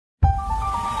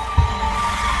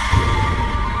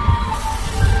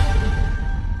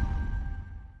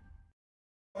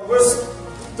verse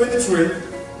 23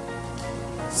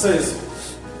 says,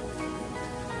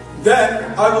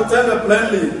 Then I will tell them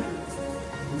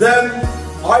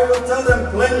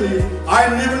plainly, I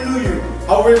never knew you.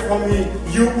 Away from me,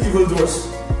 you evildoers.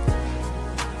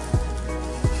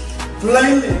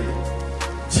 Plainly,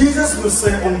 Jesus will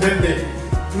say on that day,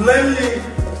 plainly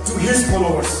to his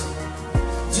followers.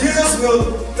 Jesus will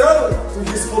tell to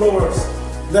his followers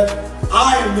that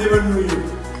I never knew you.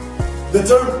 The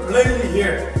term plainly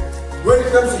here, when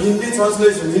it comes to Hindi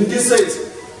translation, Hindi says,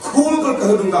 Khul kar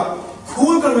kah dunga.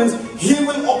 Khul kar means he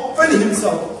will open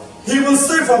himself. He will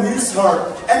say from his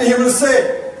heart, and he will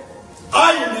say,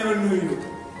 I never knew you.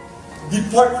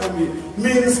 Depart from me.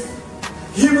 Means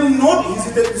he will not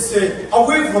hesitate to say,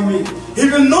 away from me. He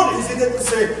will not hesitate to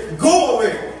say, go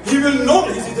away. He will not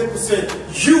hesitate to say,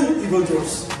 you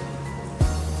evildoers.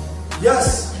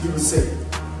 Yes, he will say.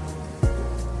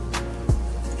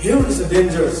 Here is the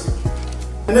dangers.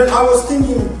 And then I was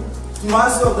thinking to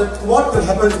myself that what will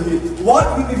happen to me?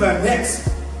 What will be my next?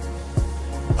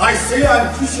 I say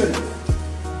I'm Christian.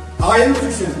 I am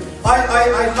Christian.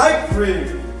 I like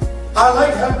praying. I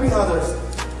like helping others.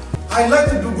 I like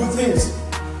to do good things.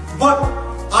 But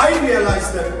I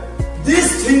realize that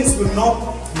these things will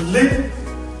not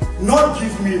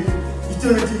give me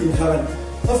eternity in heaven.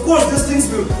 Of course, these things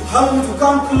will help me to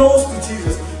come close to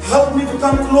Jesus, help me to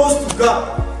come close to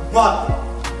God. But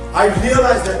I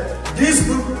realize that these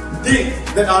good things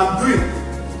that I'm doing,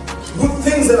 good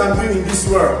things that I'm doing in this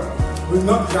world, will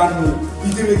not grant me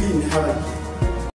eternity in heaven.